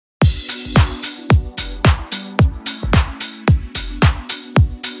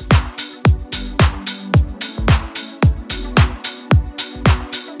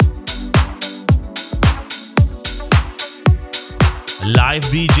live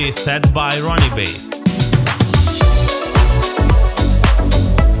DJ set by Ronnie Bass.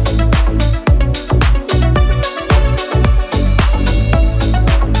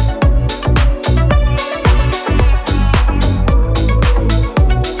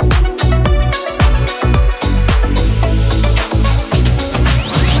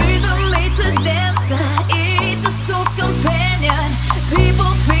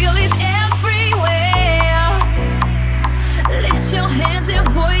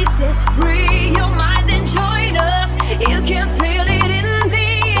 Free your mind and join us. You can feel it in the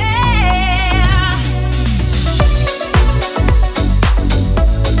air.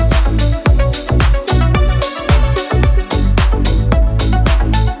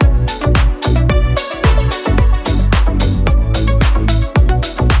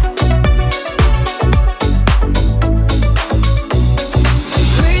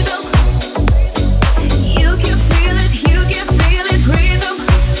 Rhythm, you can feel it, you can feel it. Rhythm.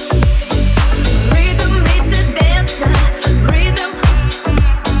 Rhythm is a dancer. Rhythm,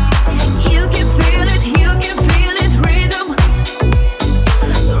 you can feel it, you can feel it. Rhythm,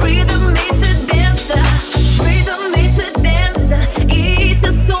 rhythm is a dancer. Rhythm is a dancer. It's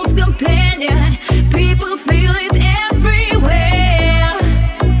a soul's companion. People feel it everywhere.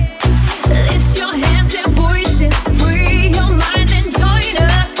 Lift your hands and voices. Free your mind and join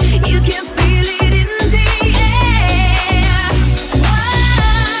us. You can feel it in the air.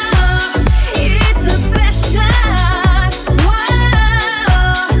 Whoa, it's a passion. Whoa,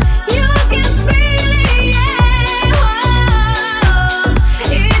 you can feel it, yeah. Whoa,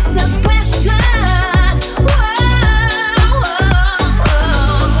 it's a passion. Whoa, whoa, whoa.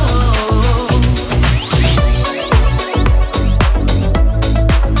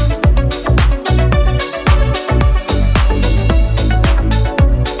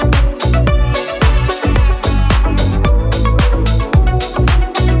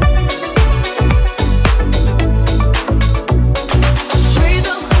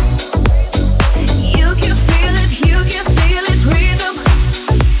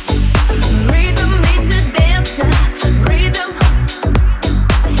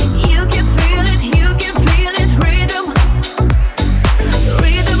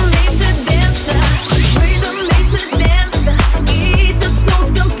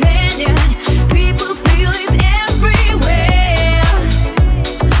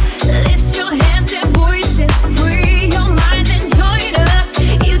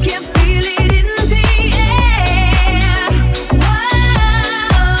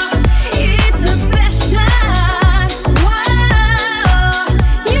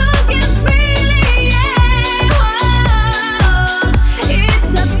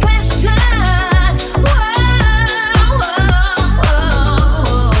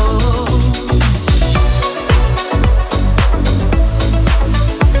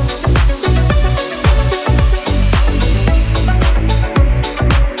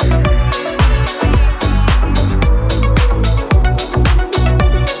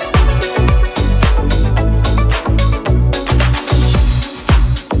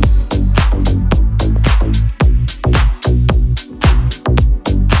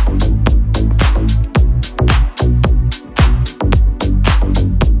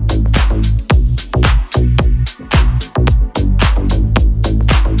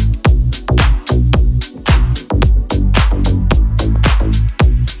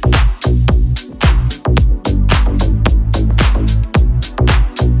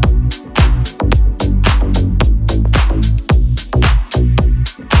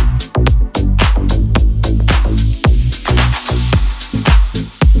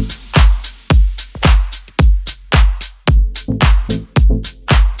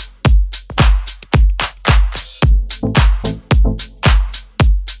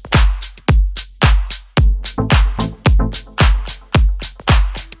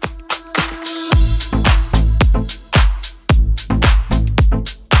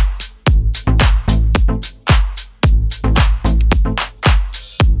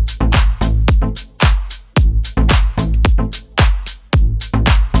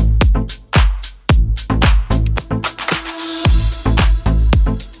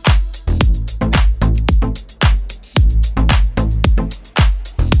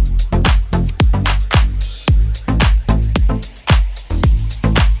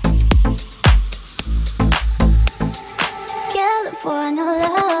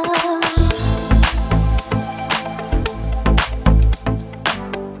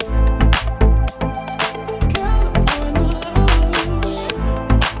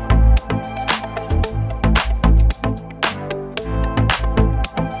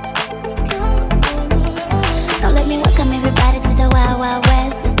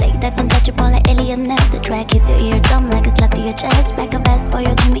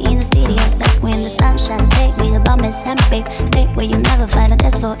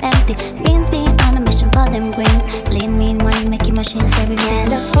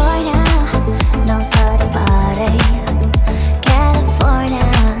 California knows how to party. California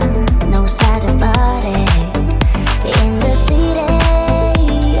knows how to party. In the city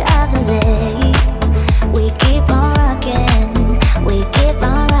of LA, we keep on rocking, we keep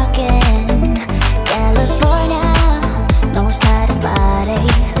on rocking. California knows how to party.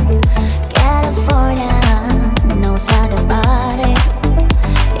 California knows how to party.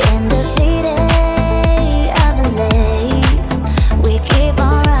 In the city of LA, we keep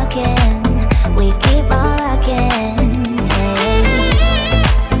on rocking, we keep on rocking.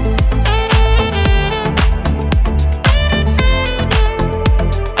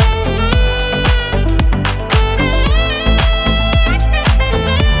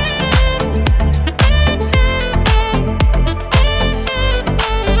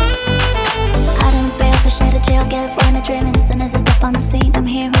 I don't bail for shit or jail, California dreaming. As soon as I step on the scene, I'm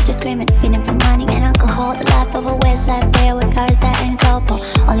here with you screaming, feeding for money and alcohol. The life of a West Side bear with cars that ain't topo.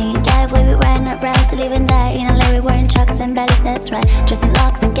 Only in Cali we riding around to live and die. In LA we wearing trucks and bellies, that's right. Dressed in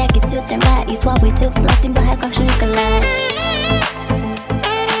locks and khaki suits and right is what we do. Flossing but heck, you can lie.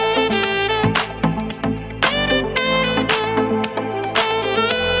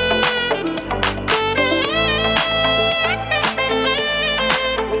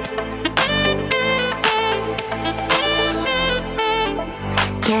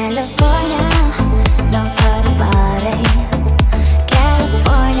 California knows how to party.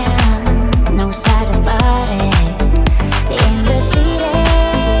 California knows how to party. In the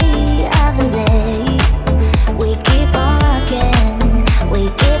city of LA, we keep on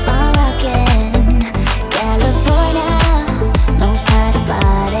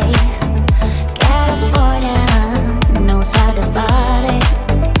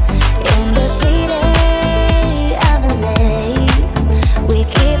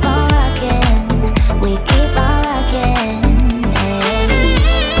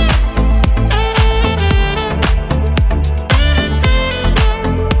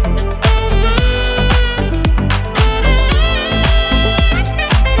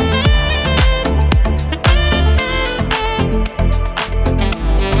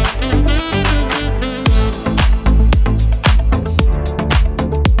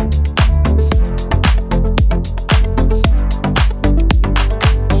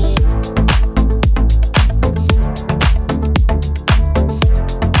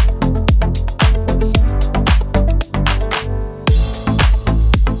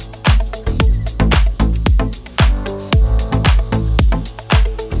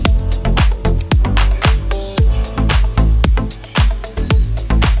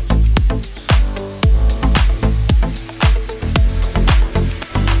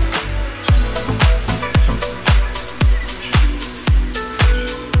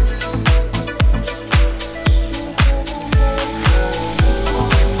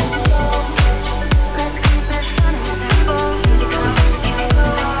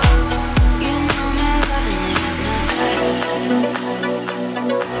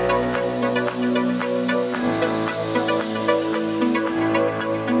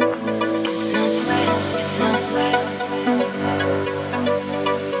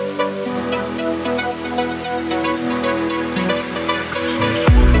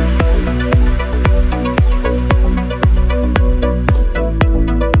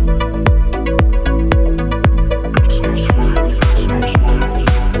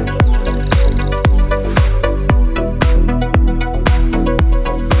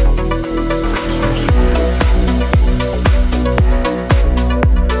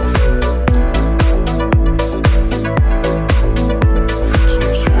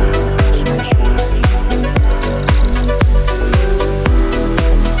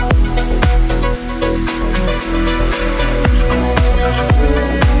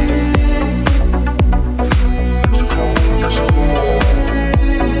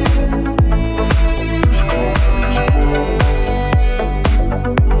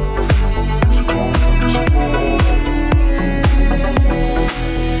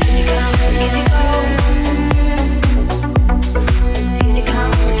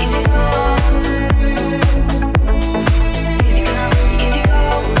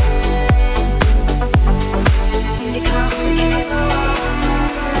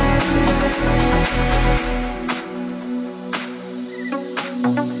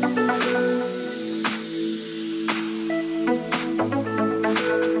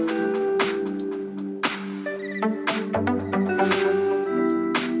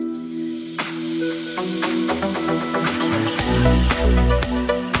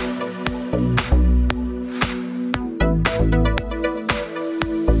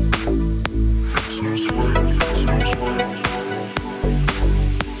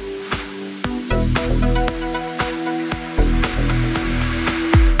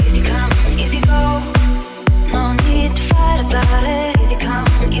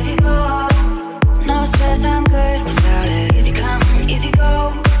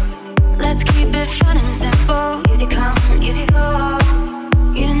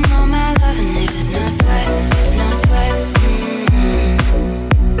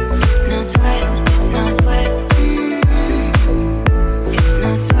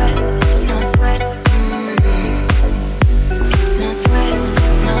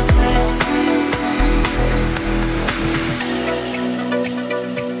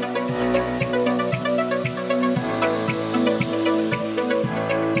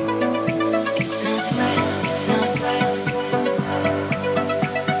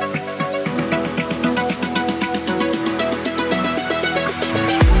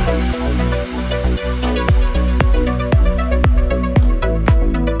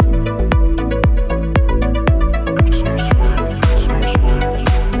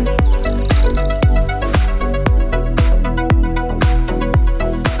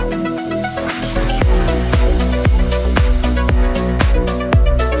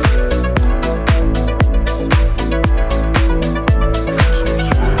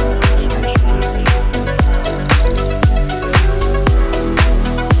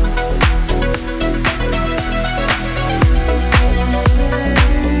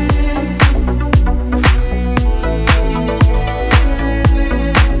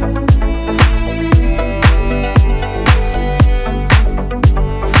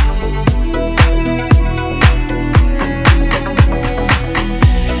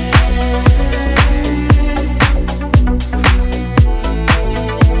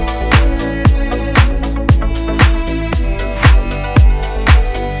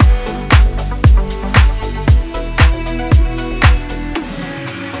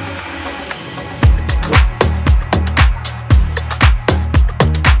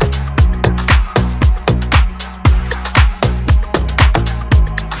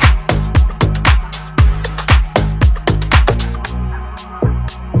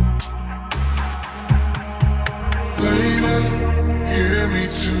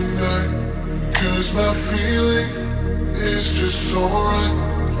my feeling is just so right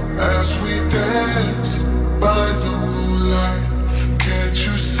as we dance by the moonlight. Can't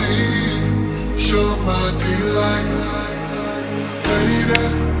you see? You're my delight. Lady,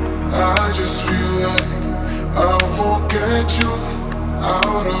 I just feel like I won't get you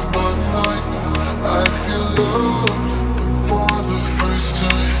out of my mind. I feel love for the first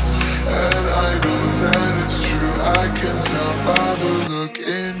time, and I know that it's true. I can tell by the look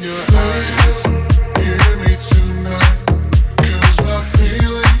in your eyes. Hear me tonight, 'cause my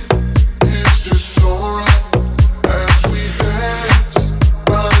feeling is just so right as we dance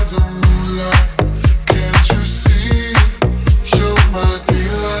by the moonlight. Can't you see? You're my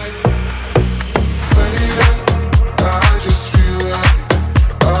delight. Lady, I just feel like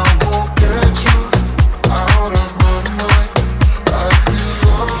I won't get you out of my mind. I feel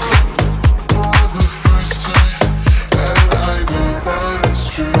love for the first time, and I know that it's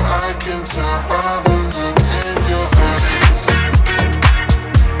true. I can tell by the look in your eyes.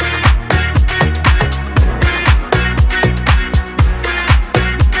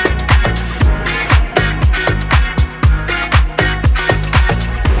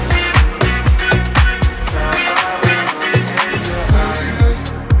 Lady,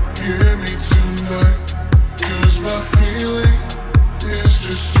 hear me tonight, 'cause my feeling is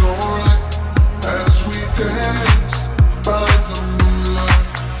just so right as we dance by the moonlight.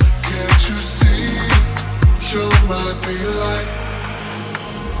 Can't you see? You're my delight.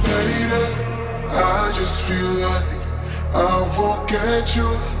 Lady, I just feel like I won't get you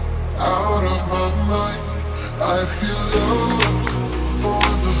out of my mind. I feel love for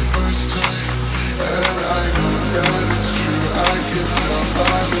the first time, and I know that it's true. I can tell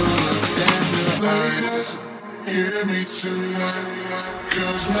by the look in your eyes. Hear me tonight,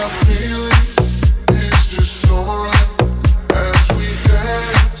 'cause my feeling is just so right as we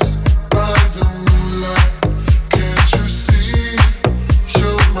dance by the moonlight. Can't you see?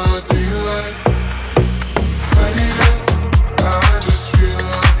 You're my delight. Lady, I just feel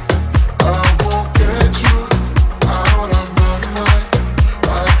like I won't get you out of my mind.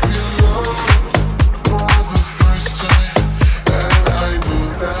 I feel love for the first time, and I know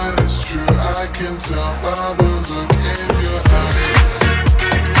that it's true. I can tell by the look in your eyes.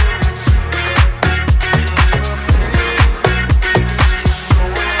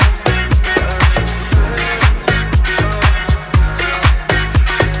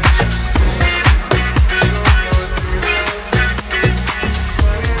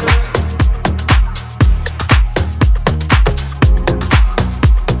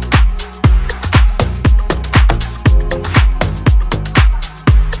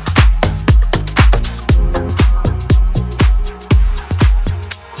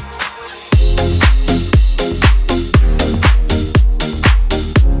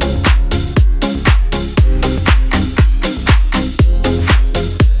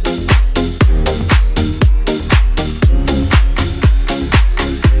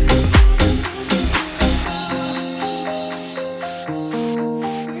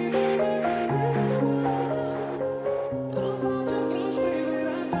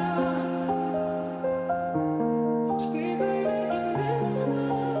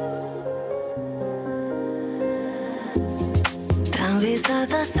 T'am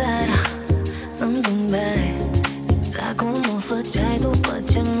visat seara în zâmbet, exact cum o făceai după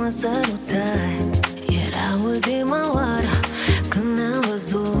ce mă sărutai. Era ultima oară când ne-am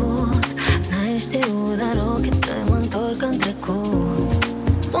văzut. N-ai știut, dar ochii tăi mă întorc în trecut.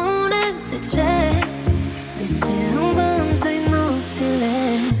 Spune de ce îmi vântă-i nopțile,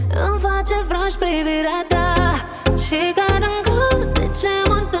 îmi face vrăj privirea ta. Și cad în gând, de ce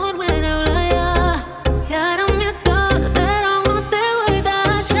mă întorc mereu la ea. Iar îmi e tot, te rog, nu te uita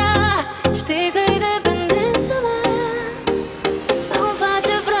așa. Știi că-i dependența mea, îmi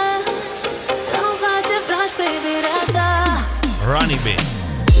face vrăj privirea ta.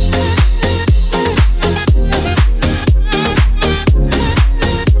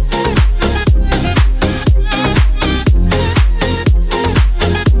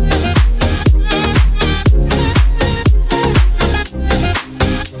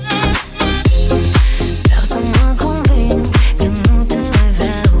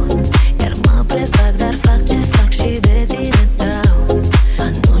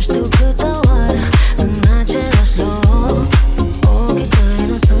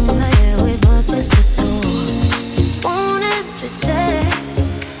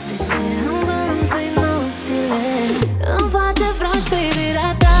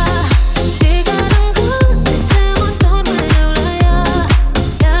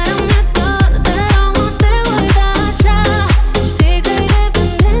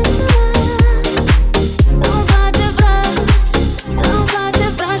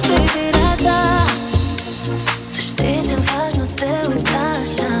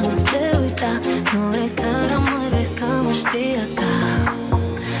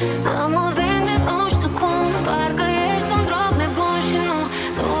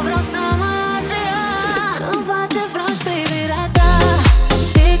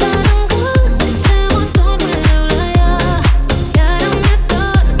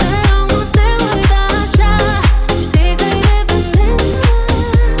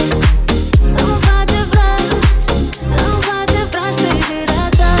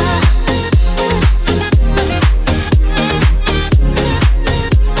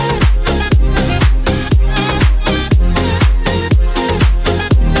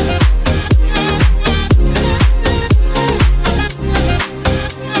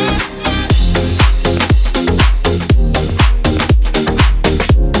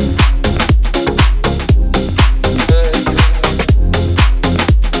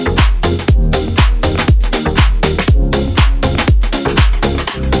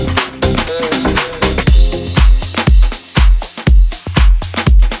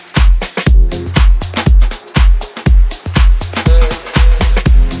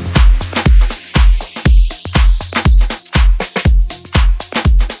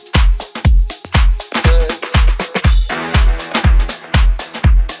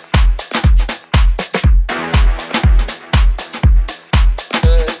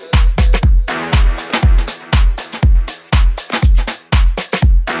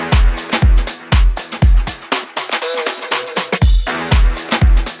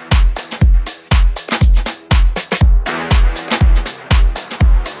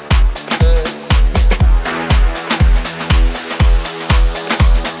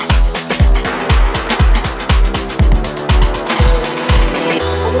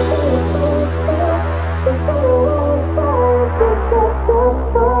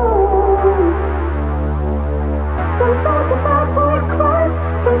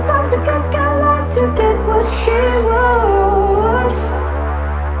 she wants.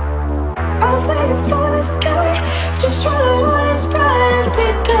 I'm waiting for the sky to swallow what is bright and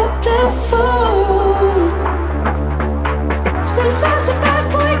pick up the phone. Sometimes a bad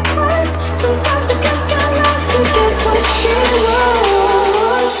boy cries, sometimes a good guy lies to get what she wants.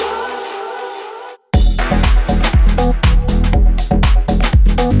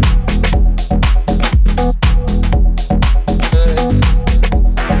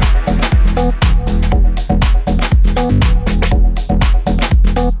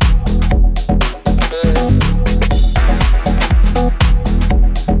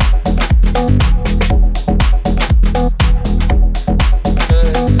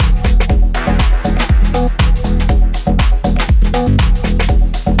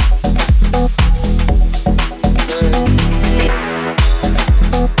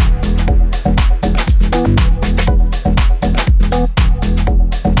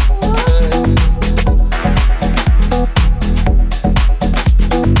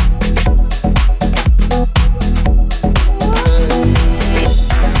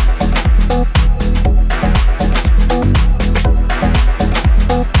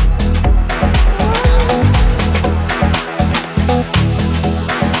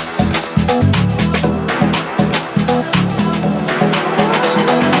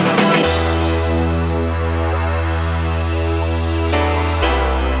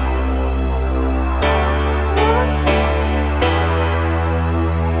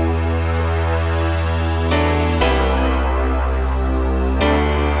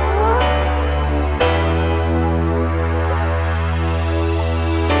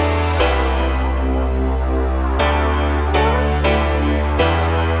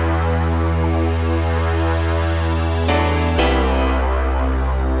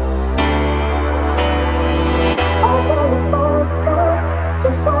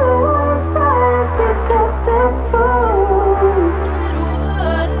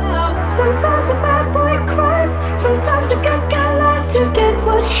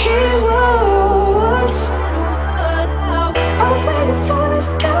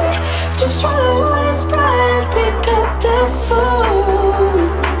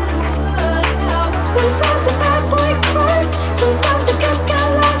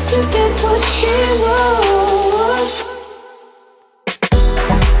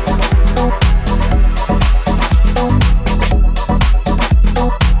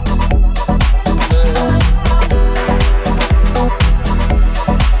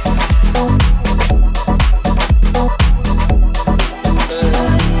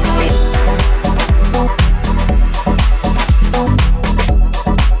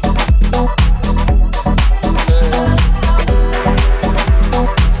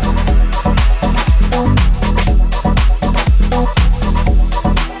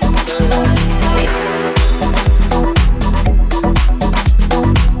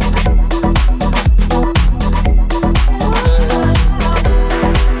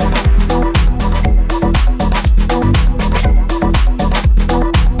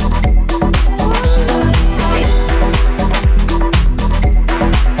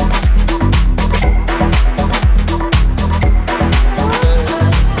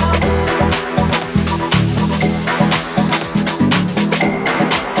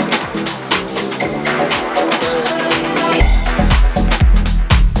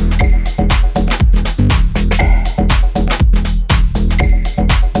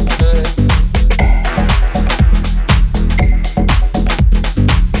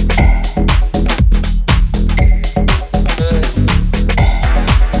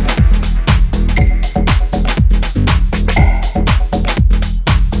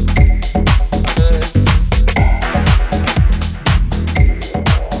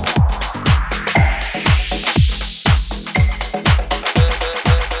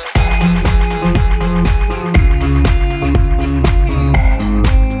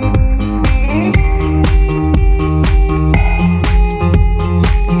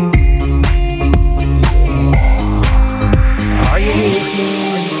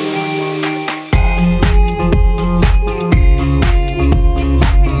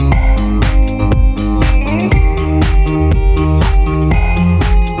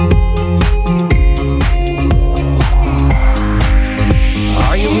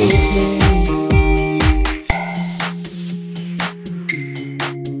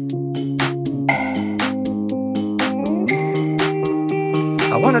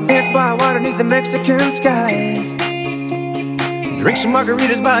 wanna dance by water beneath the Mexican sky, drink some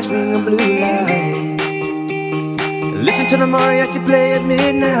margaritas by a string of blue lights, listen to the mariachi play at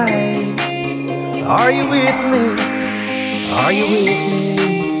midnight. Are you with me? Are you with me?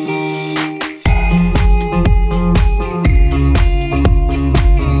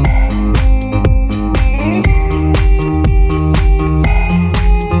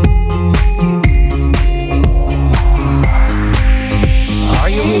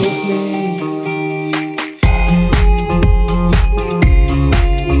 you with me?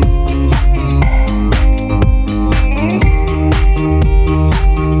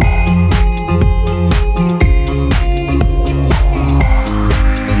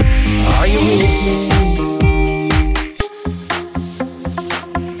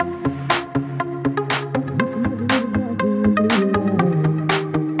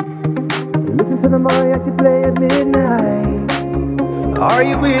 To the mariachi play at midnight. Are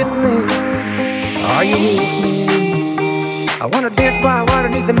you with me? Are you with me? I wanna dance by water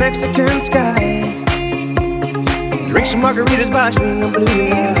beneath the Mexican sky. Drink some margaritas by swinging blue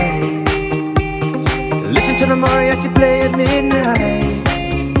lights. Listen to the mariachi play at midnight.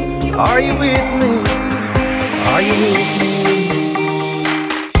 Are you with me? Are you with me?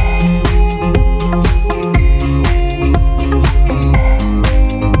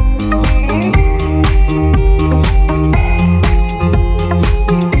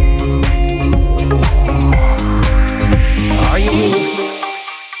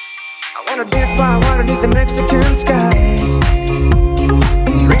 Dance by water beneath the Mexican sky.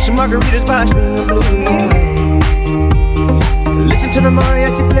 Drink some margaritas by swinging blue lights. Listen to the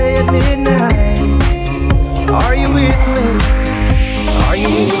mariachi play at midnight. Are you with me? Are you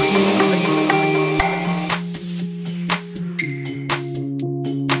with me?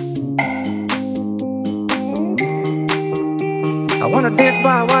 I wanna dance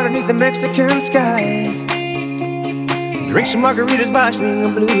by water beneath the Mexican sky. Drink some margaritas by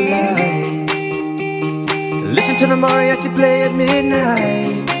swinging blue lights. Listen to the mariachi play at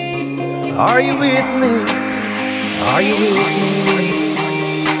midnight. Are you with me? Are you with me?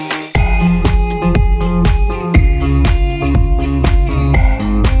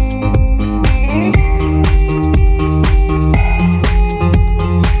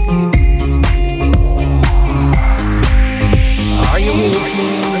 Are you with me?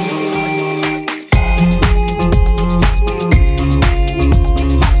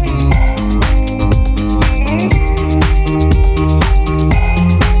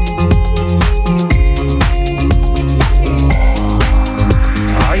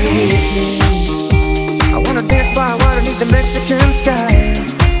 The Mexican sky.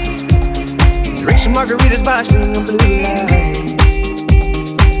 Drink some margaritas by swinging blue lights.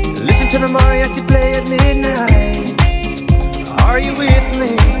 Listen to the mariachi play at midnight. Are you with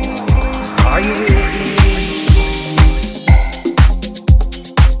me? Are you with me?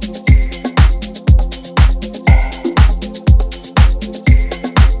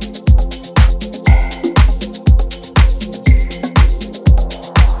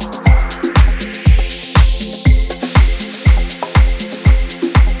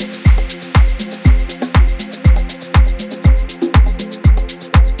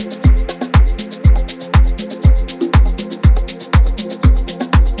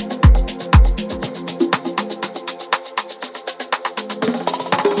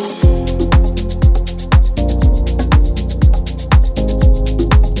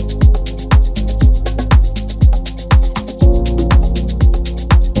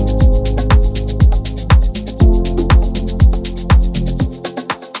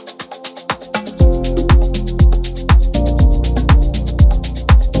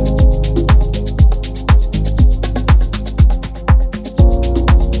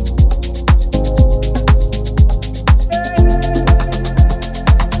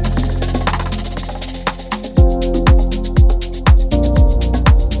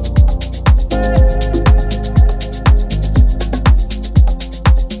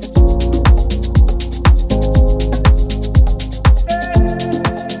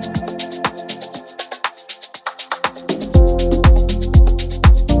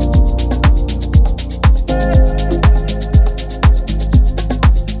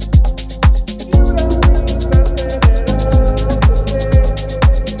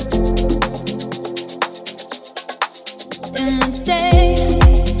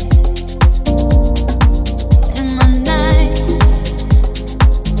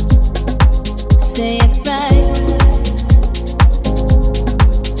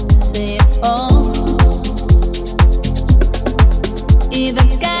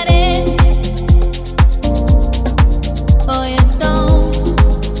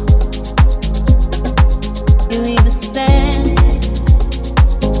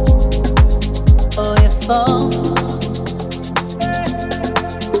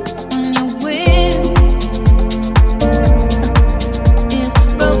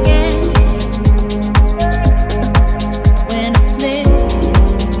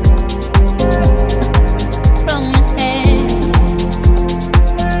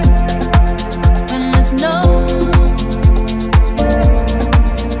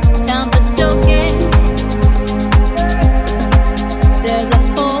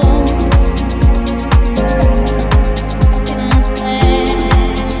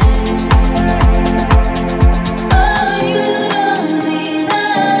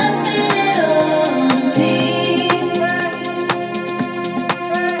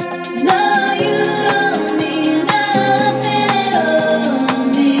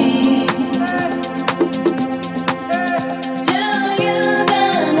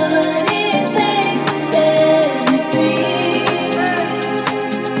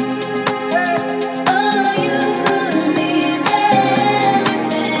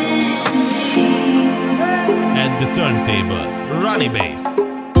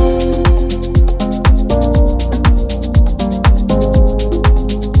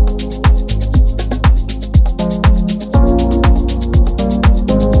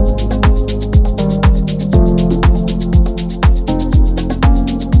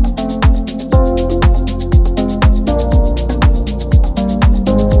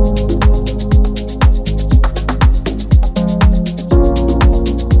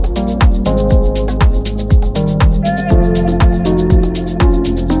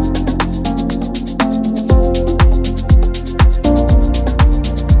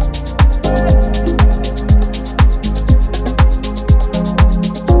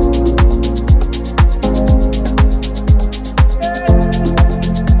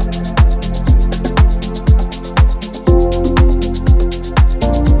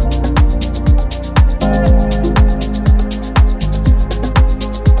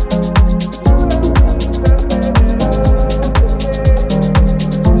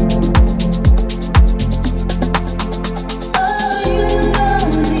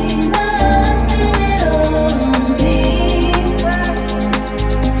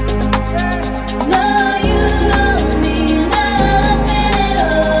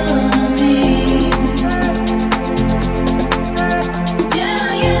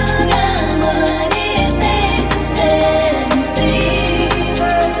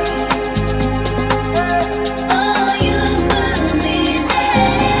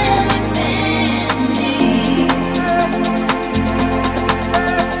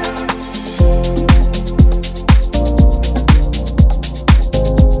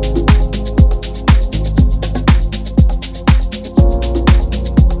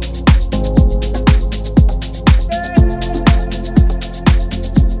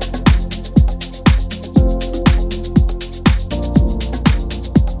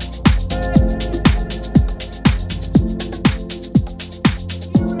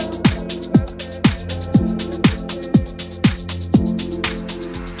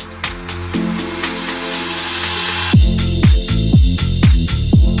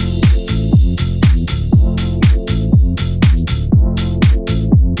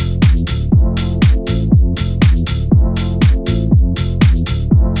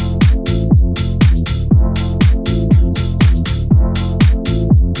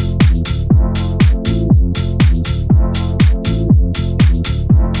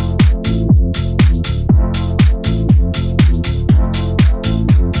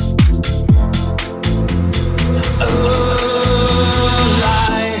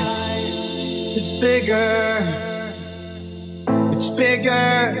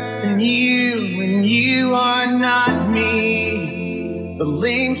 than you when you are not me. The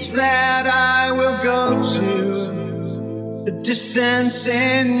lengths that I will go to, the distance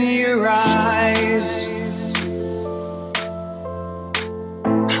in your eyes.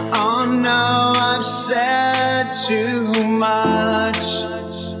 Oh no, I've said too much.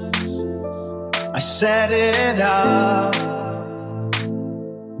 I set it up.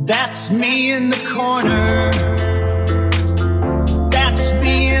 That's me in the corner. That's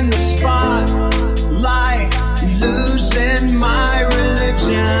me in the spotlight, losing my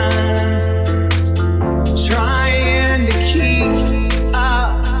religion, trying to keep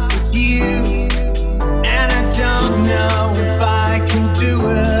up with you, and I don't know if I can do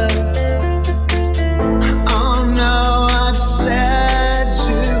it. Oh no, I've said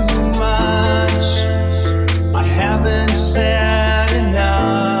too much. I haven't said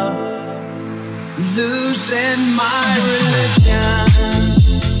enough, losing my religion.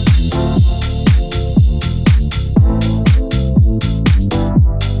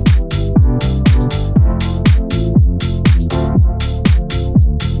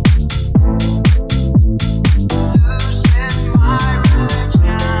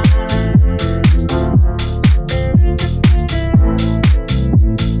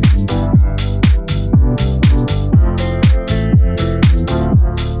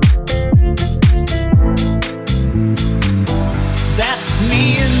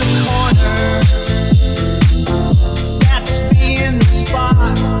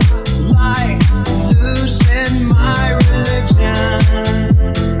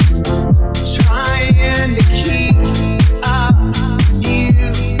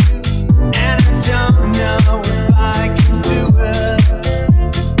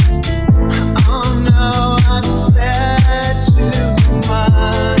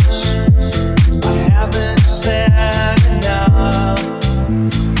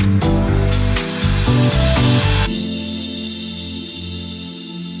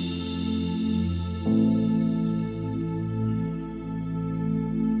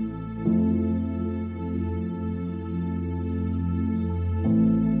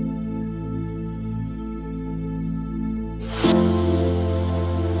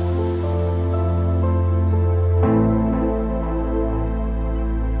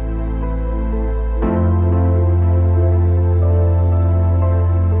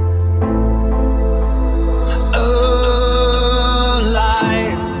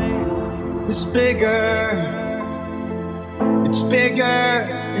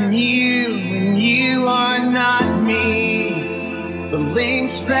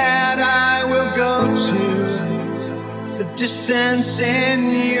 Distance in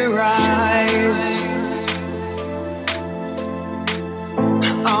your eyes.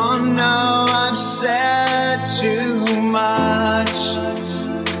 Oh no, I've said too much.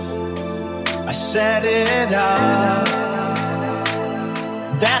 I set it up.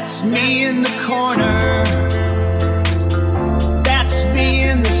 That's me in the corner. That's me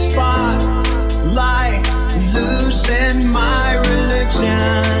in the spotlight, losing my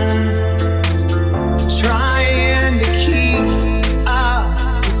religion, trying to keep up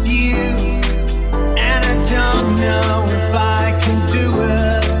with you, and I don't know if I can do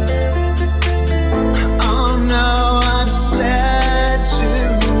it. Oh no, I've said too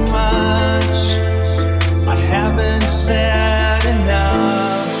much. I haven't said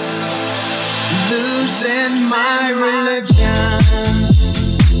enough, losing my religion.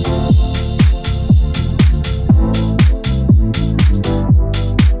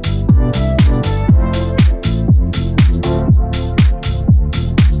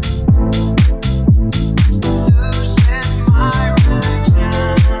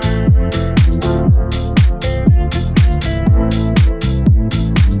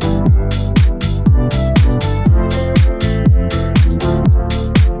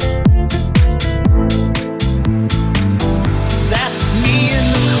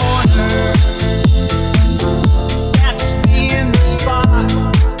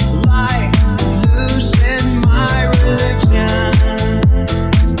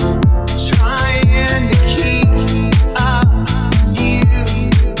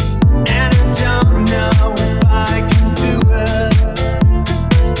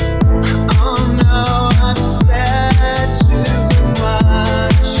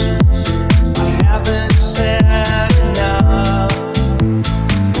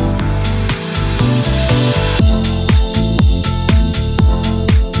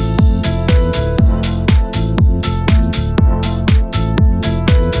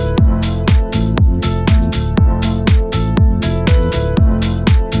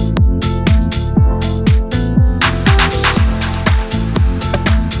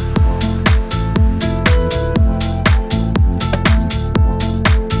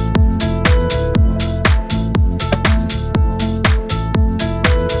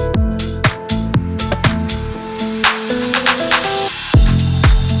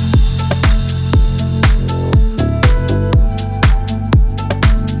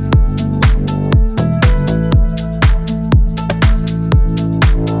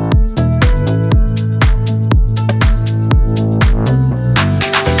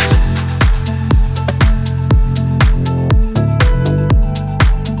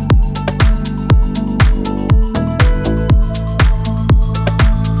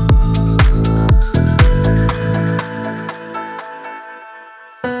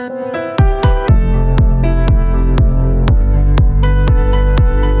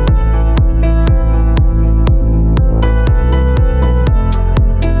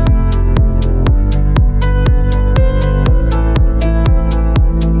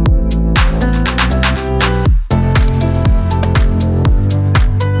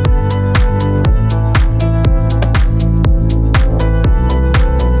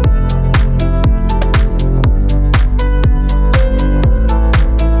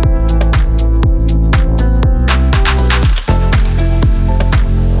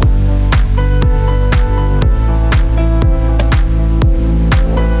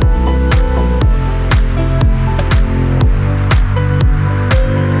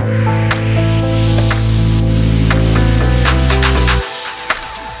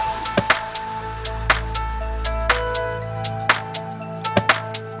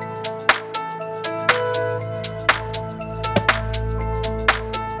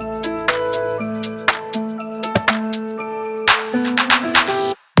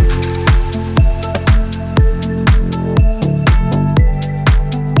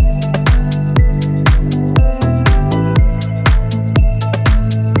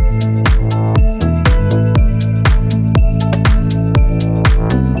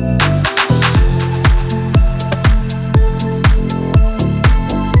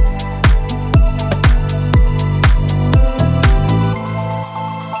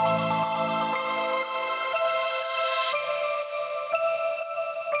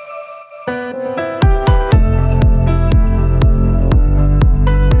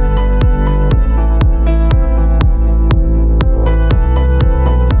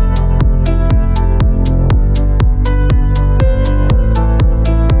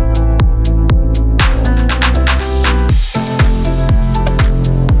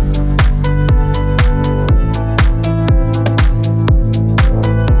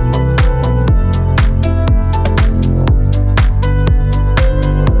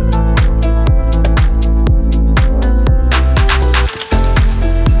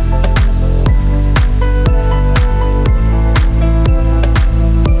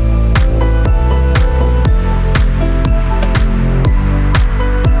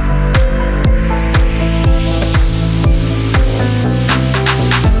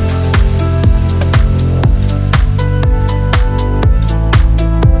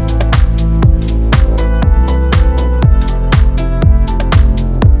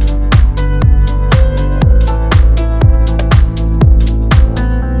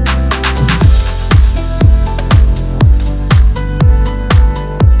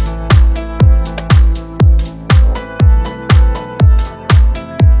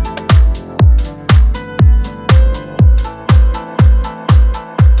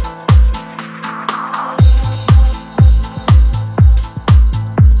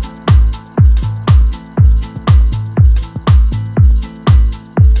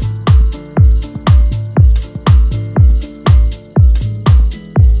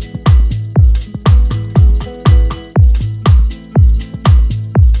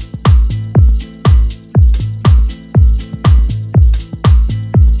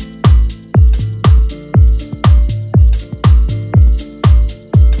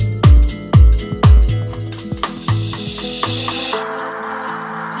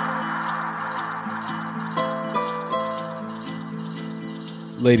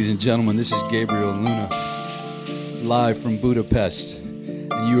 Ladies and gentlemen, this is Gabriel Luna, live from Budapest,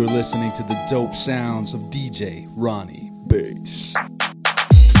 and you are listening to the dope sounds of DJ Ronnie Bass.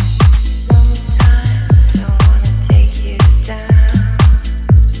 Sometimes I wanna take you down.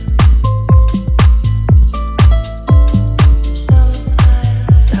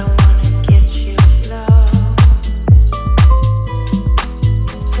 Sometimes I wanna get you low.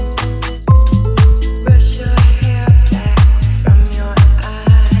 Brush your hair back from your eye.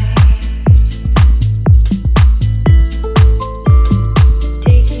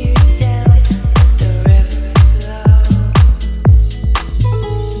 Take you down, let the river flow.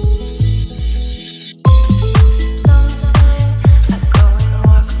 Sometimes I go and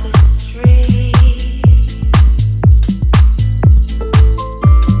walk the street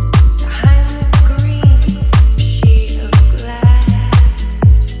behind the green sheet of glass.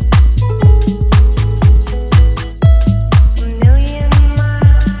 A million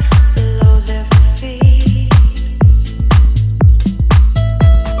miles below their feet.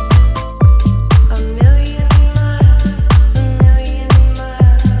 A million miles, a million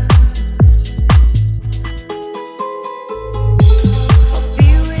miles. I'll be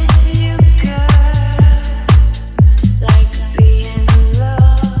with you, girl, like being in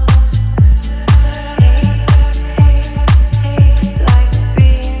love. Hey, hey, hey, like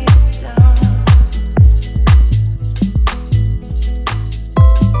being stoned.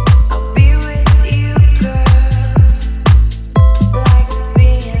 I'll be with you, girl, like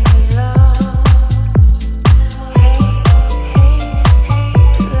being in love. Hey, hey, hey,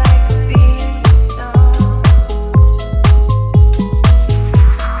 like being stoned.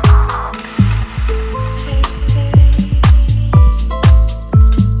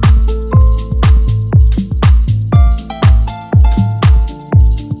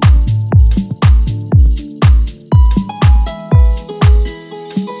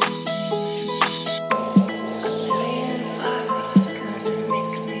 Million poppies gonna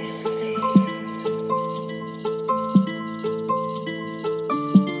make me sleep.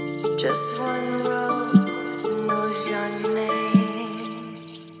 Just one rose knows your name.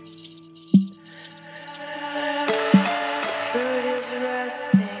 The fruit is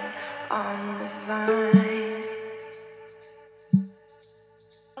resting on the vine.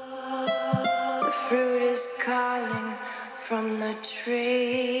 The fruit is calling from the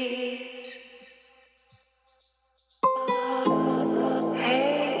trees.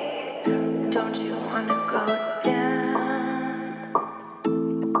 Hey, don't you wanna go down?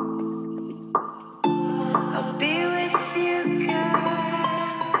 I'll be with you, girl.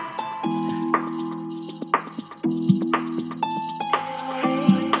 Hey,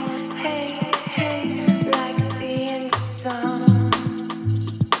 hey, hey, like being stoned.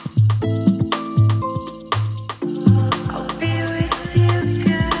 I'll be with you,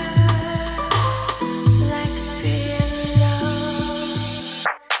 girl, like being loved.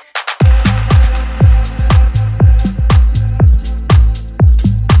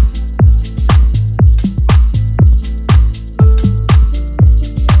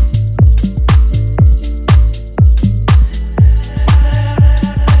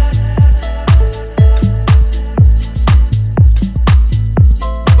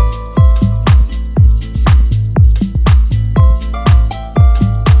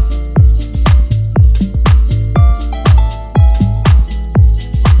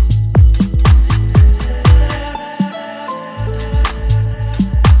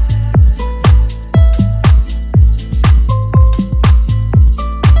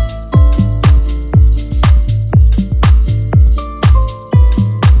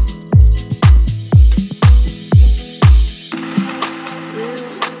 Blue,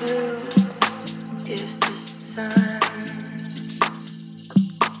 blue is the sun.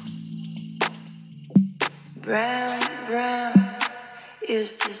 Brown, brown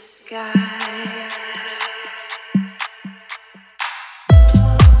is the sky.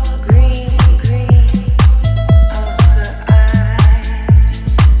 Green, green of her eyes.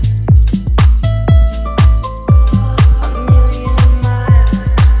 A million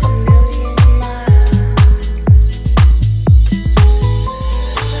miles, a million miles.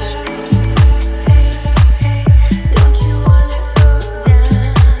 Hey, don't you wanna go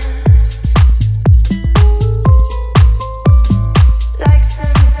down? Like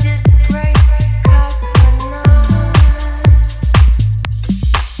some disgrace.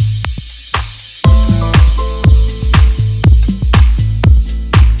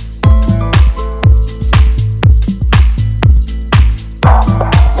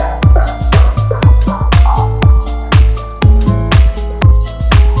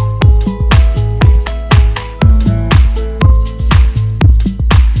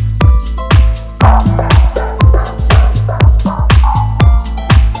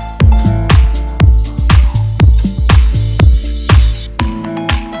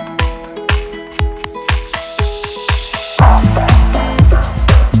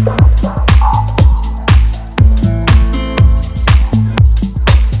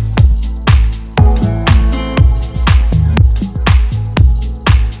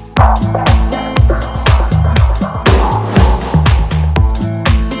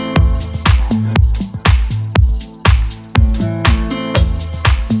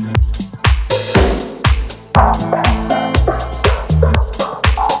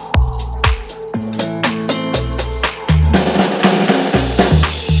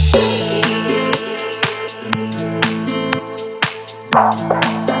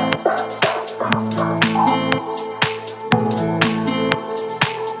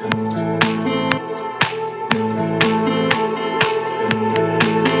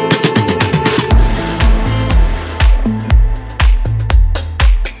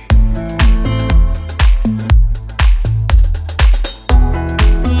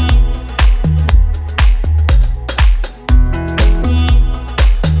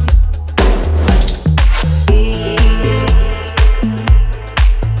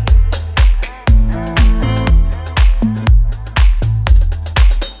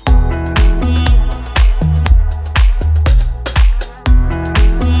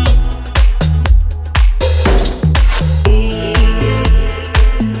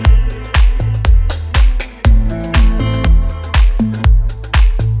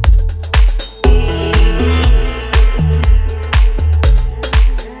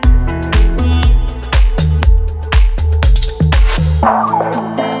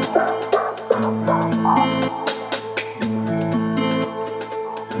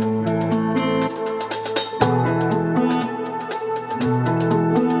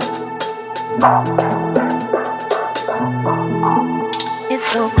 It's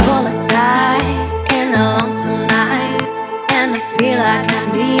so cold outside in a lonesome night, and I feel like I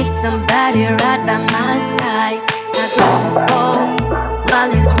need somebody right by my side. I grab my phone while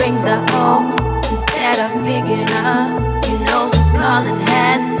his rings are home. Instead of picking up, he knows who's calling,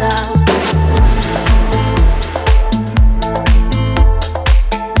 heads up.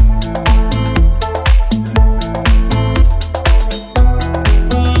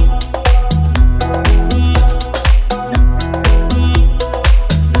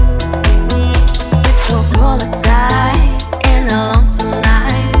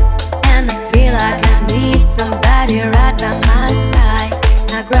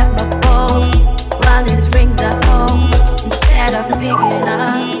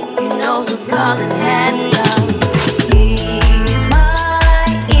 Calling heads up. He's my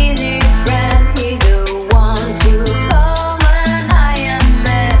easy friend. He's the one to call when I am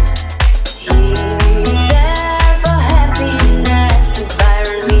mad. He's there for happiness,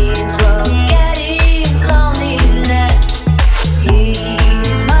 inspiring me in forgetting loneliness.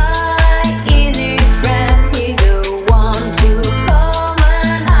 He's my easy friend. He's the one to call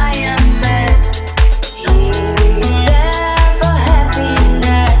when I am mad. He's there for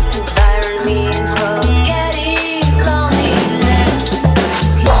happiness, inspiring me in forgetting loneliness.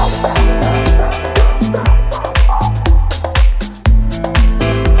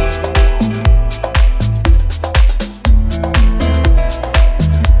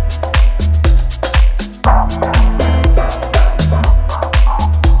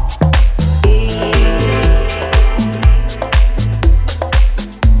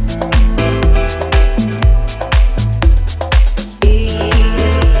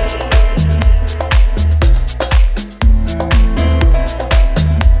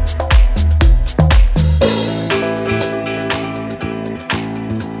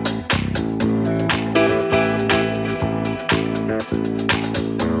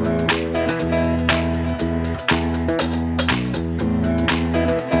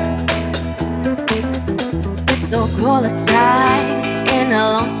 So cold outside in a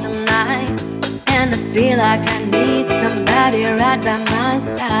lonesome night, and I feel like I need somebody right by my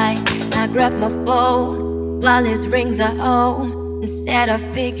side. I grab my phone while his rings are home. Instead of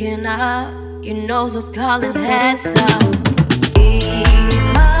picking up, you know who's calling, heads up. He's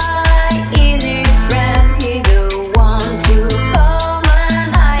my easy friend. He's the one to call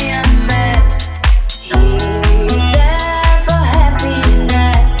when I am mad. He's there for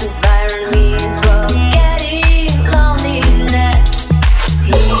happiness, inspiring me in forgetting loneliness.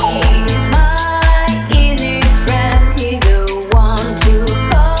 He's my easy friend. He's the one to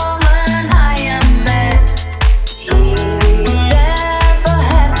call when I am mad. He's there for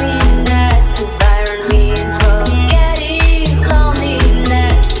happiness, inspiring me in forgetting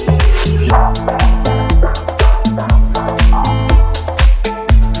loneliness.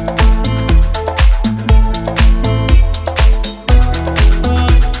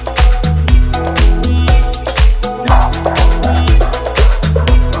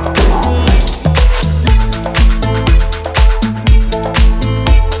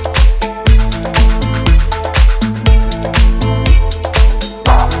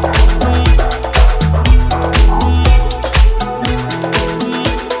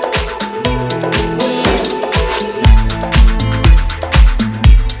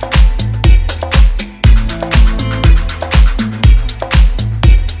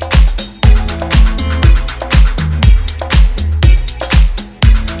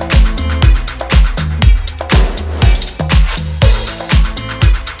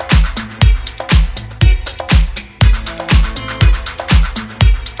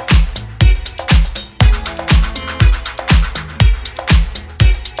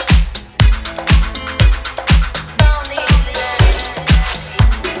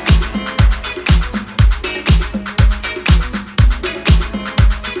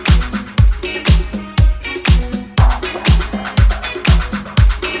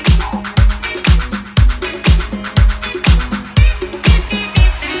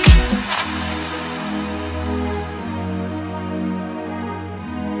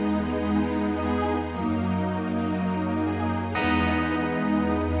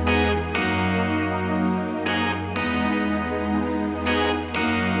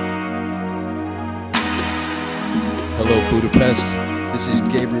 Hello, Budapest. This is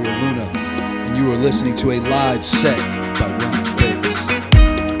Gabriel Luna, and you are listening to a live set by Ronnie Bass.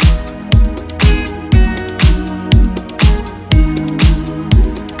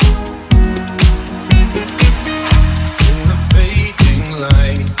 In the fading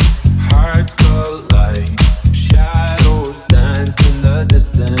light,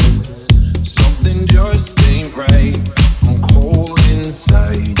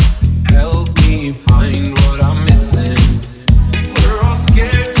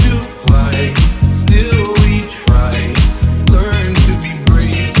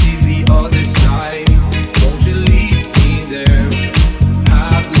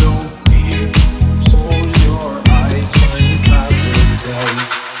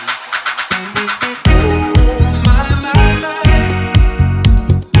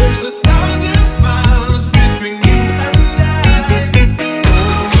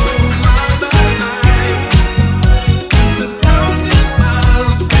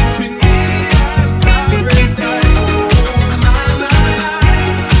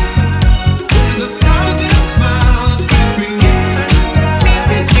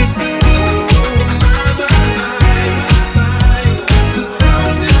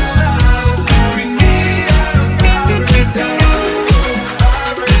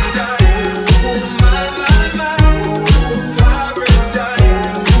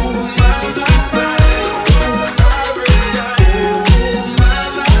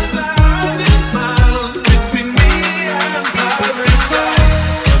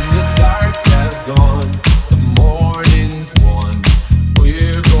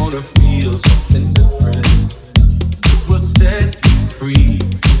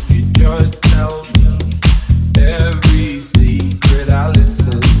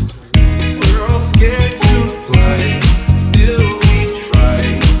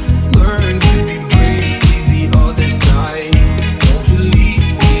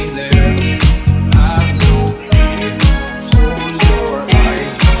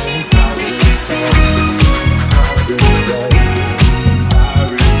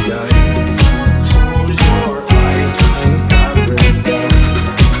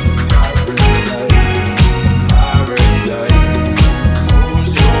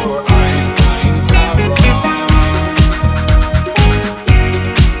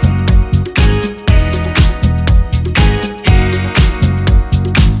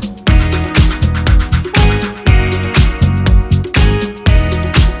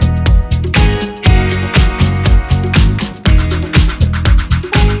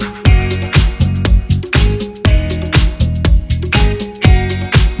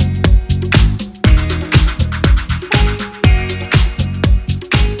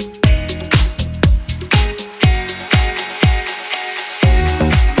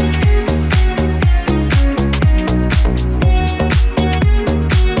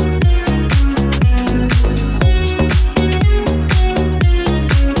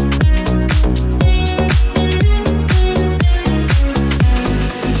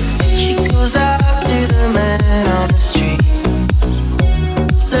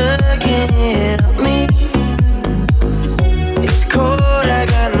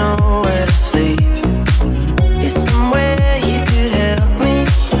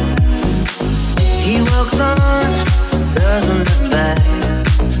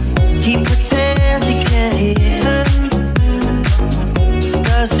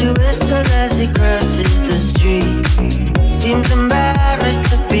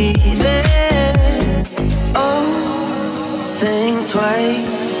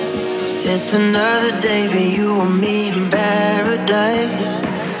 paradise. 'Cause it's another day for you and me in paradise.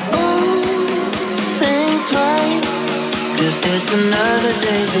 Oh, think twice. 'Cause it's another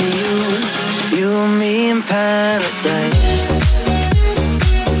day for you and me in paradise.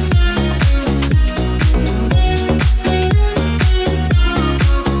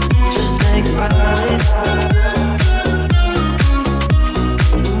 Just think about it.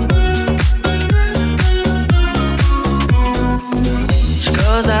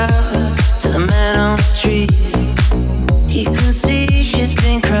 Out to the man on the street. He can see she's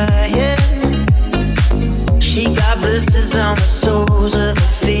been crying. She got blisters on the soles of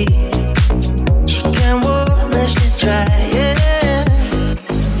her feet. She can't walk but she's trying.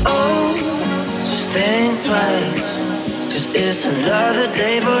 Oh, just think twice. 'Cause it's another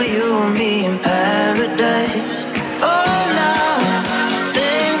day for you and me in paradise. Oh no, just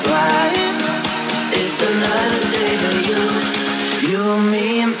think twice. It's another day for you and me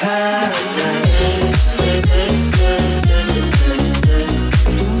in paradise.